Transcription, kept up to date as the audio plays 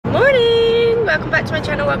morning! Welcome back to my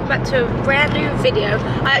channel, welcome back to a brand new video.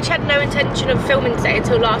 I actually had no intention of filming today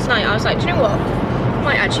until last night. I was like, do you know what? I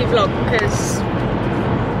might actually vlog because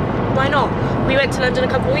why not? We went to London a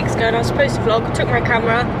couple of weeks ago and I was supposed to vlog, took my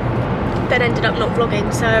camera, then ended up not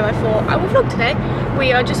vlogging, so I thought I will vlog today.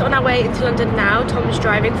 We are just on our way into London now. Tom's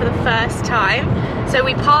driving for the first time. So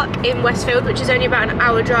we park in Westfield, which is only about an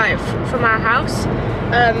hour drive from our house.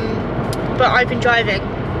 But I've been driving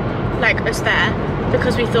like us there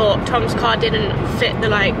because we thought Tom's car didn't fit the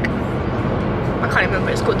I can't remember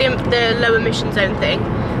what it's called, the low emission zone thing.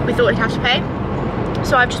 We thought he'd have to pay.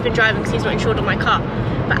 So I've just been driving because he's not insured on my car.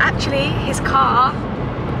 But actually his car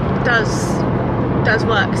does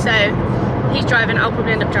work, so he's driving. I'll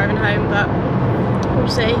probably end up driving home, but we'll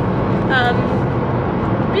see. But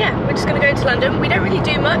yeah, we're just gonna go to London. We don't really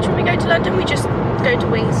do much when we go to London. We just go to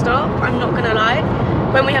Wingstop, I'm not gonna lie.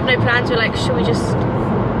 When we have no plans, we're like, should we just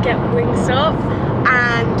get Wingstop?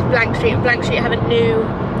 And Blank Street have a new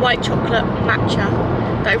white chocolate matcha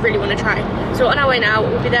that I really want to try. So on our way now,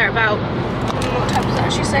 we'll be there about, what time does it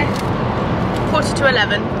actually say?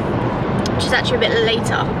 11:15, which is actually a bit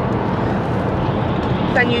later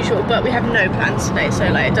than usual, but we have no plans today, so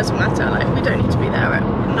like it doesn't matter, like we don't need to be there at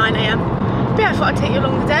 9 AM. But yeah, I thought I'd take you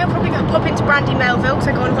along the day. I'll probably pop into Brandy Melville because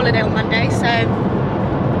I go on holiday on Monday, so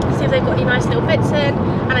see if they've got any nice little bits in.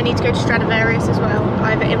 And I need to go to Stradivarius as well,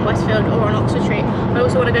 either in Westfield or on Oxford Street. I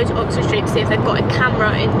also want to go to Oxford Street to see if they've got a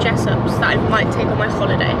camera in Jessop's that I might take on my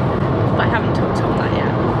holiday, but I haven't told Tom that yet.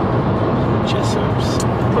 Jessop's?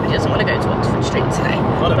 Probably doesn't want to go to Oxford Street today.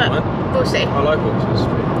 I don't mind. We'll see. I like Oxford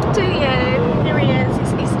Street. Do you? Here he is.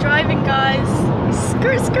 He's driving, guys.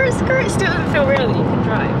 Skirt. It still doesn't feel real that you can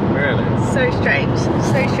drive. Really? So strange.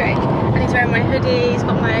 So strange. And he's wearing my hoodie. He's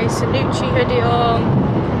got my Sanucci hoodie on.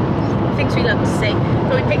 Things we love to see.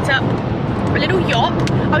 But we picked up a little yacht.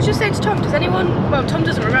 I was just saying to Tom, does anyone, well, Tom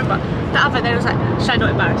doesn't remember, the other day I was like, should I not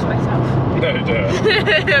embarrass myself? No, do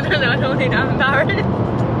it. I don't think I'm embarrassed.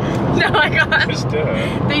 No, I can't. Just do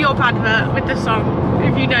it. The Yorp advert with the song.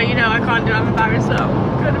 If you know, you know. I can't do it. I'm embarrassed, so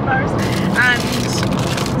I'm good embarrassed. And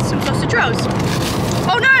some sausage rolls.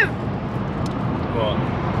 Oh no! What?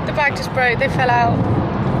 The bag just broke. They fell out.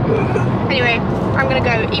 Anyway, I'm gonna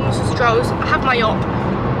go eat my sausage rolls. I have my yacht,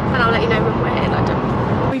 and I'll let you know when we're in London.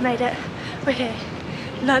 We made it. We're here.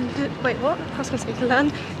 London. Wait, what? I was gonna say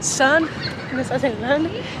London. Sun. Unless I say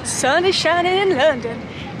London. Sun is shining in London.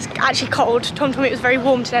 It's actually cold. Tom told me it was very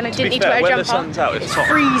warm today and I didn't need to wear a jumper. When the sun's out, it's hot.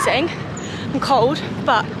 Freezing and cold,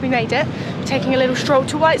 but we made it. We're taking a little stroll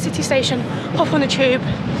to White City Station, hop on the tube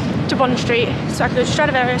to Bond Street, so I can go to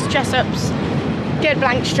Stradivarius, Jessop's, get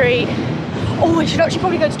Blank Street. Oh, I should actually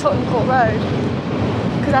probably go to Tottenham Court Road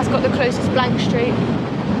because that's got the closest Blank Street.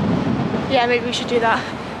 Yeah, maybe we should do that.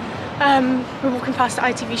 We're walking past the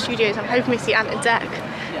ITV studios. I'm hoping we see Ant and Dec,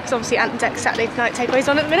 because obviously Ant and Dec's Saturday Night Takeaway's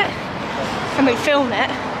on at the minute, and we film it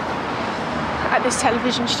at this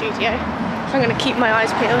television studio. So I'm going to keep my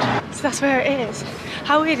eyes peeled. So that's where it is.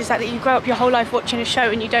 How weird is that you grow up your whole life watching a show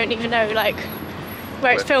and you don't even know like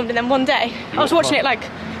where it's filmed, and then one day I was watching it like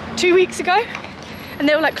 2 weeks ago and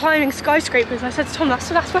they were like climbing skyscrapers and I said to Tom, that's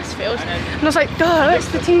Westfield, and I was like, duh, it's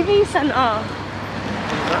the TV centre.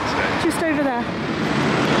 Just over there.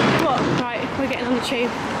 What? Right, we're getting on the tube.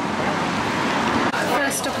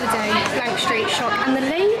 First stop of the day, Blank Street shop, and the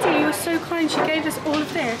lady was so kind, she gave us all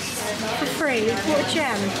of this for free. What a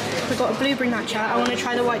gem. We got a blueberry matcha. I want to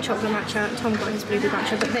try the white chocolate matcha. Tom got his blueberry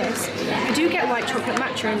matcha, but this, I do get white chocolate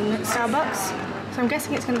matcha in Starbucks, so I'm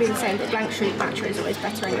guessing it's going to be the same, but Blank Street matcha is always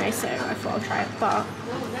better anyway, so I thought I'll try it, but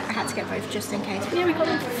I had to get both just in case. But yeah, we got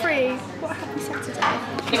them for free. What a happy Saturday.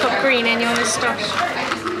 You've got green in your moustache.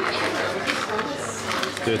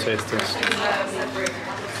 Do a taste test.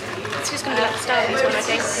 It's just going to be like the Starbucks one, I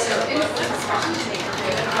think.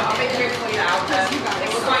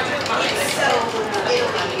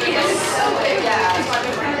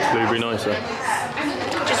 Blueberry nicer.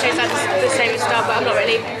 Just tastes like the same as Starbucks, I'm not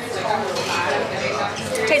really.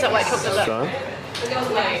 Tastes like white chocolate, but Try.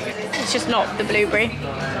 it's just not the blueberry.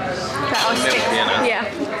 But I'll stick. Yeah.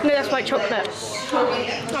 No, that's white chocolate.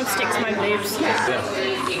 I'll stick to my blues.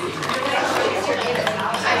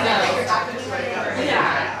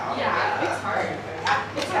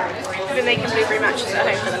 I've been making blueberry matches at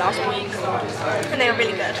home for the last week, and they are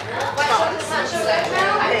really good. But this,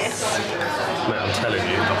 Mate, I'm telling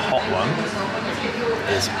you, the hot one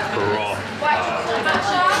is raw.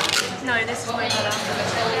 no, this is way better.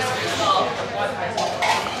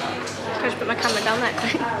 I just put my camera down there.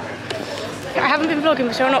 I haven't been vlogging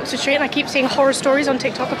because we're on Oxford Street and I keep seeing horror stories on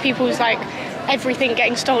TikTok of people's like everything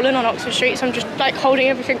getting stolen on Oxford Street, so I'm just like holding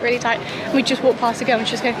everything really tight. And we just walked past the girl and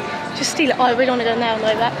she's going, just steal it. Oh, I really want to go now and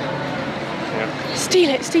like that. Yeah. Steal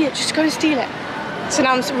it, just go and steal it. So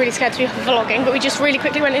now I'm really scared to be vlogging, but we just really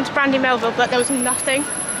quickly went into Brandy Melville, but there was nothing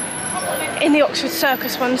in the Oxford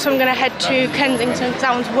Circus one, so I'm going to head to Kensington because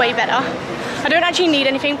that one's way better. I don't actually need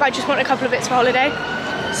anything, but I just want a couple of bits for holiday.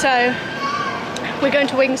 So we're going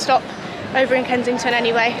to Wingstop over in Kensington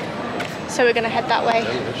anyway, so we're going to head that way.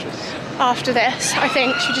 Delicious. After this. I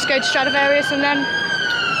think should just go to Stradivarius and then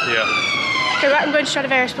go back. I'm going to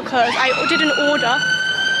Stradivarius because I did an order,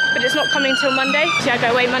 but it's not coming till Monday. See, I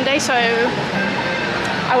go away Monday, so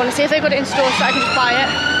I want to see if they've got it in store so I can just buy it,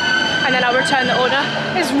 and then I'll return the order.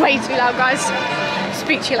 It's way too loud, guys.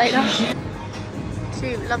 Speak to you later.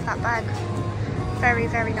 Cute, love that bag. Very,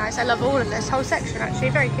 very nice. I love all of this whole section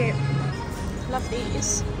actually, very cute. Love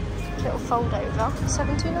these. Little fold over.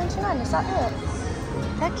 $17.99, is that it?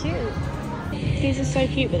 They're cute. These are so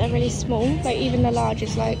cute, but they're really small. Like even the large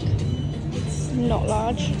is like not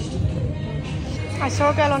large. I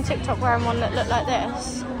saw a girl on TikTok wearing one that looked like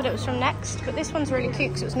this, but it was from Next. But this one's really cute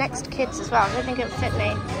because it was Next Kids as well. I don't think it would fit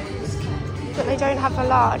me. But they don't have a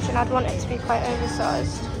large, and I'd want it to be quite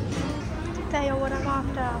oversized. They are what I'm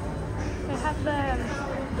after. I have them.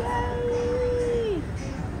 Yay!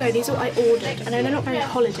 So these are what I ordered. I know they're not very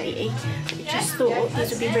holiday-y, but I just thought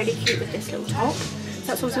these would be really cute with this little top.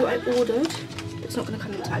 That's also what I ordered, but it's not going to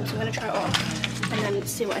come in time, so I'm going to try it on and then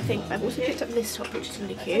see what I think. But I've also picked up this top, which is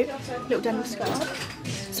really cute, little denim skirt.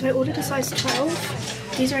 So I ordered a size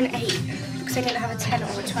 12. These are an 8 because they didn't have a 10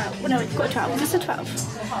 or a 12. Well, no, we've got a 12. Is this a 12?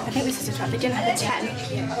 I think this is a 12. They didn't have a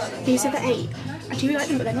 10. These are the 8. I do like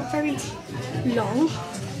them, but they're not very long.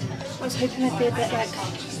 I was hoping they'd be a bit like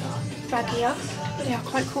baggier, but they are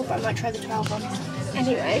quite cool. But I might try the 12 on.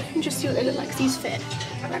 Anyway, and just see what they look like, because these fit.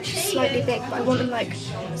 They're actually slightly big, but I want them like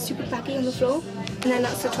super baggy on the floor. And then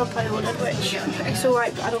that's the top I ordered, which it's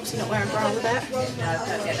alright, but I'd obviously not wear a bra with it.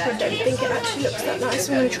 I don't think it actually looks that nice,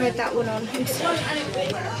 so I'm going to try that one on instead.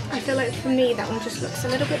 I feel like for me that one just looks a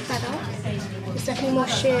little bit better. It's definitely more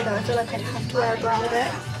sheer though. I feel like I'd have to wear a bra with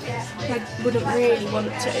it. I wouldn't really want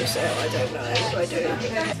to, so I don't know what I do.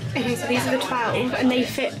 Okay, so these are the 12 and they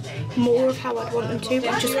fit more of how I'd want them to, but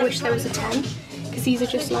I just wish there was a 10 because these are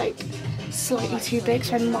just like slightly too big,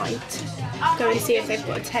 so I might go and see if they've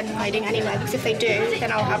got a 10 hiding anywhere, because if they do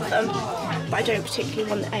then I'll have them, but I don't particularly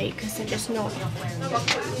want the 8 because they're just not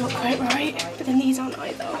quite right. But then these aren't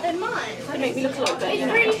either. They make me look a little bit, you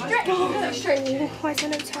know. Oh, why is there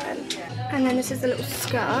no 10? And then this is the little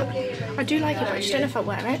skirt. I do like it, but I just don't know if I'll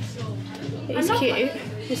wear it. It is cute.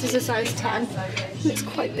 This is a size 10 and it's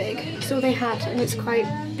quite big. It's all they had and it's quite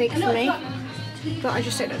big for me, but I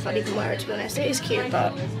just don't know if I'd even wear it, to be honest. It is cute,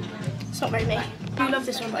 but it's not very me. I love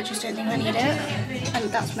this one, but I just don't think I need it. And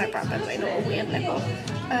that's my brown belly, not a weird nipple.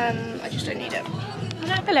 I just don't need it.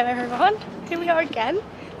 Hello everyone, here we are again.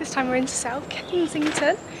 This time we're in South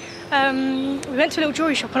Kensington. We went to a little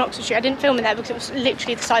jewellery shop on Oxford Street. I didn't film in there because it was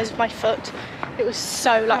literally the size of my foot. It was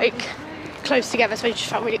so like close together, so I just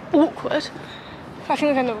felt really awkward. I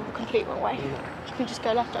think we're going the complete wrong way. You can just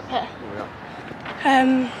go left up here.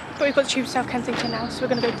 But we've got the tube to South Kensington now, so we're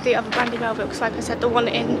going to go to the other Brandy Melville because, like I said, the one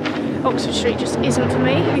in Oxford Street just isn't for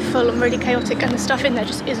me. It's full and really chaotic, and the stuff in there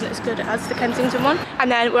just isn't as good as the Kensington one. And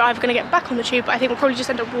then we're either going to get back on the tube, but I think we'll probably just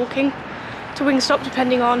end up walking to Wingstop,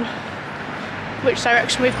 depending on which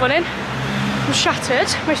direction we've gone in. I'm shattered,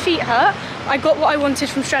 my feet hurt. I got what I wanted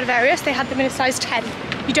from Stradivarius. They had them in a size 10.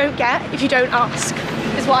 You don't get if you don't ask,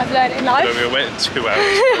 is what I've learned in life. We were waiting 2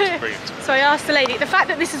 hours. So I asked the lady. The fact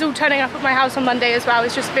that this is all turning up at my house on Monday as well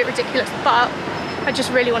is just a bit ridiculous, but I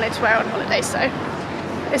just really wanted to wear it on holiday, so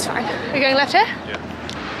it's fine. We're going left here? Yeah.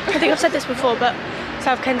 I think I've said this before, but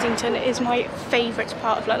South Kensington is my favourite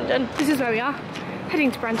part of London. This is where we are,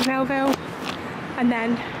 heading to Brandy Melville, and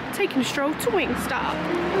then taking a stroll to Wingstop.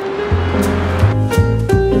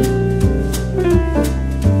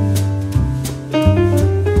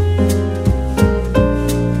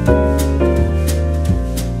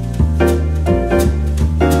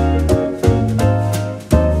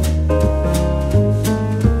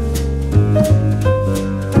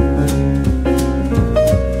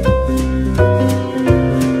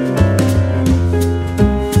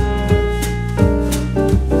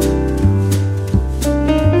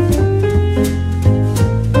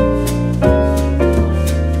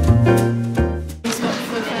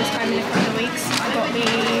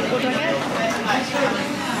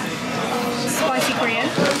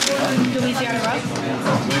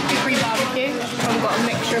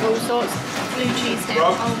 Blue cheese dip. Oh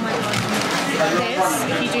my god. This,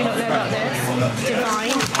 if you do not know about this,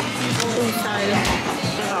 divine. Also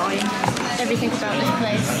divine. everything about this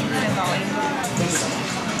place.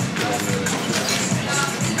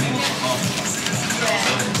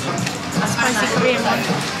 Spicy Korean one.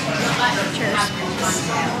 Cheers.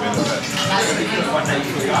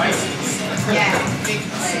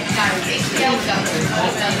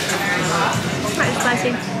 Quite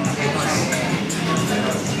spicy.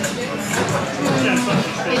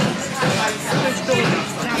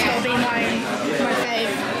 That's gotta be my fave.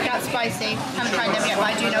 That's spicy. Haven't tried them yet, but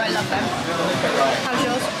I do know I love them. How's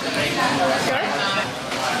yours? Good?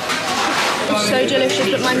 It's so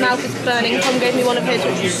delicious, but my mouth is burning. Tom gave me one of his,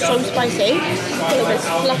 which is so spicy. A little bit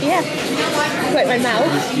fluffy, yeah. Wait, my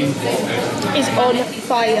mouth is on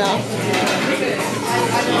fire.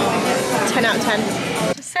 10 out of 10.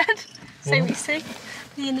 Just said, say what you see.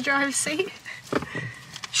 Me in the driver's seat.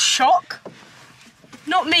 Shock.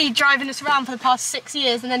 Not me driving us around for the past 6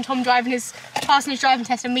 years and then Tom passing his driving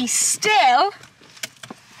test and me still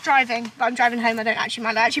driving. But I'm driving home, I don't actually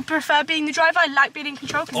mind. I actually prefer being the driver. I like being in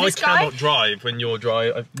control. I cannot drive when you're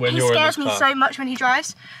driving. He scares me so much when he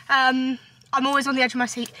drives. I'm always on the edge of my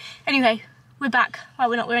seat. Anyway, we're back. Well,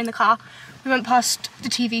 we're not, we're in the car. We went past the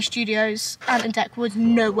TV studios. Ant and Dec was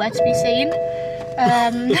nowhere to be seen.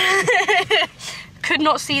 Could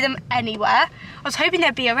not see them anywhere. I was hoping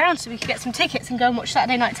they'd be around so we could get some tickets and go and watch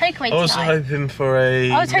Saturday Night Takeaway tonight. I was hoping for a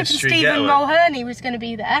I was hoping Stephen Mulherney was going to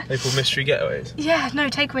be there. They call mystery getaways? Yeah, no,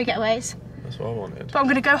 takeaway getaways. That's what I wanted. But I'm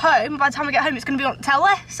going to go home. By the time I get home, it's going to be on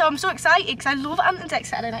telly. So I'm so excited because I love Ant and Dec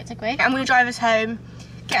Saturday Night Takeaway. I'm going to drive us home,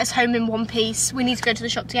 get us home in one piece. We need to go to the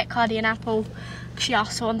shop to get Cardi an apple. She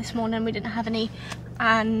asked for one this morning, we didn't have any.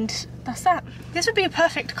 And that's that. This would be a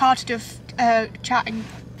perfect car to do a chatting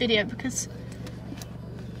video because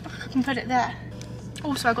I can put it there.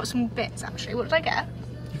 Also, I got some bits actually. What did I get?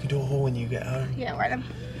 You can do a haul when you get home. Yeah, right then.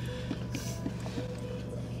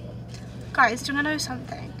 Guys, do you want to know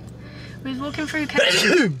something? We were walking through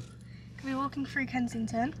Kensington.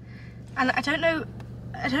 And I don't know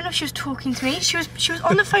if she was talking to me. She was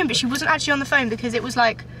on the phone, but she wasn't actually on the phone because it was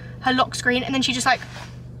like her lock screen, and then she was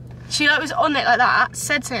on it like that,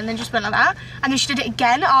 said something, and then just went like that, and then she did it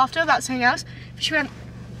again after about something else. But she went.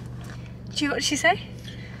 What did she say?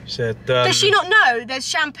 She said, does she not know there's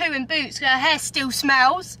shampoo in Boots? Her hair still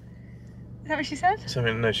smells. Is that what she said?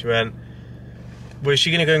 Something. No, she went. Was she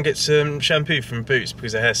going to go and get some shampoo from Boots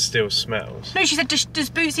because her hair still smells? No, she said, does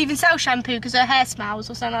Boots even sell shampoo because her hair smells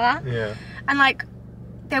or something like that? Yeah. And like,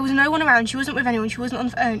 there was no one around. She wasn't with anyone. She wasn't on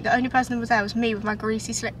the phone. The only person that was there was me with my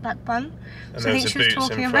greasy slick back bun. And so there I think was she was Boots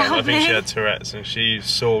talking in front. about I think me. she had Tourette's and she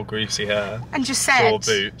saw greasy hair. And just said. Saw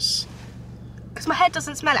Boots. Because my head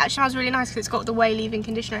doesn't smell. It actually smells really nice because it's got the way leaving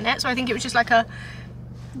conditioner in it. So I think it was just like a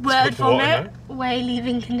word vomit. Way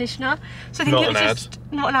leaving conditioner. So I think not it was an just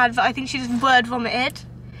not an ad, but I think she just word vomited.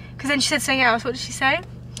 Because then she said something else. What did she say?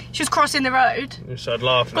 She was crossing the road. You started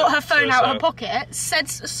laughing. Got her phone out of her pocket.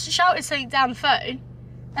 Shouted something down the phone, and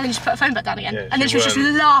then just put her phone back down again. Yeah, and then she was just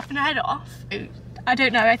laughing her head off. I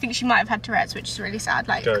don't know. I think she might have had Tourette's, which is really sad.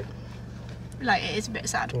 Like it is a bit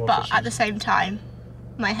sad. But at the same time,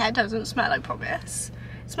 my hair doesn't smell, I promise.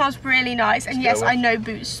 It smells really nice. And yes, I know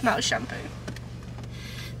Boots smells shampoo.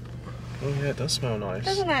 Oh yeah, it does smell nice.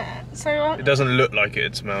 Doesn't it? So it doesn't look like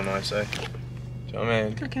it'd smell nice, though. Do you know what I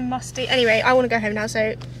mean? It's looking musty. Anyway, I want to go home now,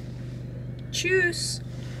 so choose.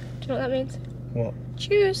 Do you know what that means? What?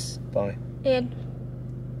 Choose. Bye. In.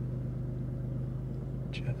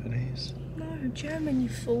 Japanese. No, German, you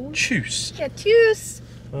fool. Choose. Yeah, choose.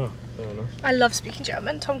 Oh, fair enough. I love speaking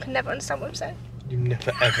German. Tom can never understand what I'm saying. You've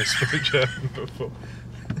never ever spoken German before.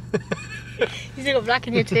 You still got black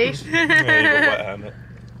in your teeth. Yeah, you got wet helmet.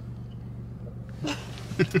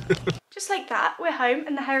 Just like that, we're home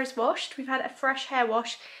and the hair is washed. We've had a fresh hair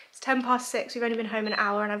wash. It's 6:10. We've only been home an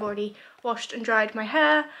hour and I've already washed and dried my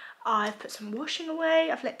hair. I've put some washing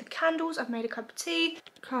away. I've lit the candles. I've made a cup of tea.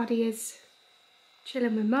 Cardi is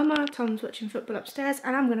chilling with Mama. Tom's watching football upstairs,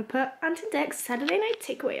 and I'm gonna put Ant and Dec's Saturday Night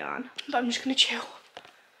Takeaway on. But I'm just gonna chill,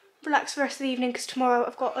 relax the rest of the evening because tomorrow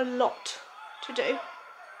I've got a lot to do.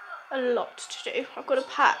 I've got to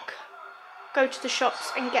pack, go to the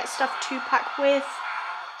shops and get stuff to pack with.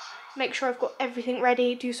 Make sure I've got everything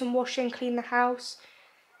ready, do some washing, clean the house,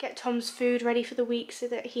 get Tom's food ready for the week so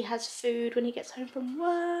that he has food when he gets home from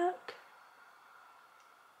work.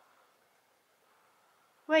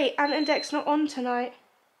 Wait, Ant and Dec's not on tonight.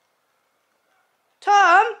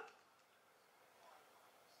 Tom?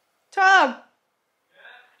 Tom?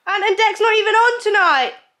 Yeah? Ant and Dec's not even on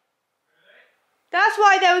tonight. That's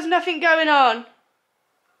why there was nothing going on.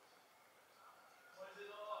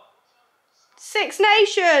 Six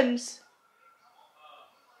Nations.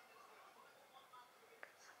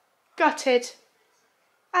 Gutted.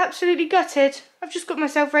 Absolutely gutted. I've just got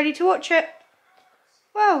myself ready to watch it.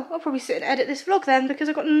 Well, I'll probably sit and edit this vlog then because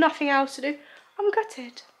I've got nothing else to do. I'm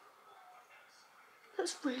gutted.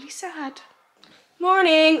 That's really sad.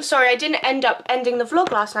 Morning. Sorry, I didn't end up ending the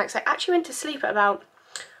vlog last night because I actually went to sleep at about,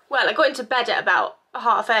 well, I got into bed at about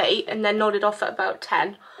 8:30 and then nodded off at about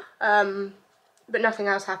 10. But nothing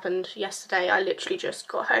else happened yesterday. I literally just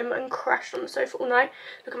got home and crashed on the sofa all night.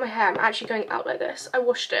 Look at my hair. I'm actually going out like this. I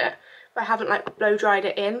washed it, but I haven't like blow dried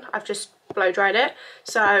it in. I've just blow dried it.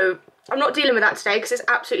 So I'm not dealing with that today because it's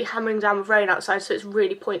absolutely hammering down with rain outside, so it's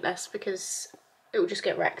really pointless because it will just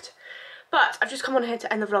get wrecked. But I've just come on here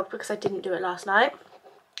to end the vlog because I didn't do it last night.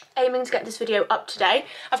 Aiming to get this video up today.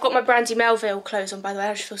 I've got my Brandy Melville clothes on, by the way.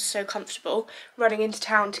 I just feel so comfortable running into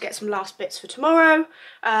town to get some last bits for tomorrow.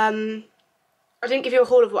 I didn't give you a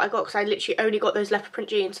haul of what I got because I literally only got those leopard print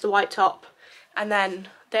jeans, the white top, and then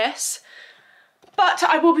this. But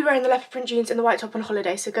I will be wearing the leopard print jeans and the white top on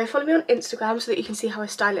holiday, so go follow me on Instagram so that you can see how I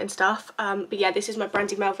style it and stuff. But yeah, this is my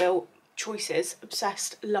Brandy Melville choices.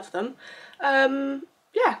 Obsessed, love them.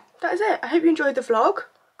 Yeah, that is it. I hope you enjoyed the vlog.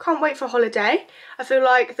 Can't wait for holiday. I feel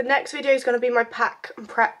like the next video is going to be my pack and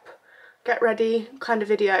prep, get ready kind of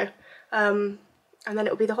video. And then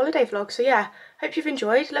it'll be the holiday vlog. So yeah, hope you've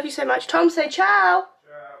enjoyed. Love you so much. Tom, say ciao.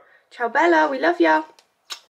 Ciao. Ciao Bella, we love ya.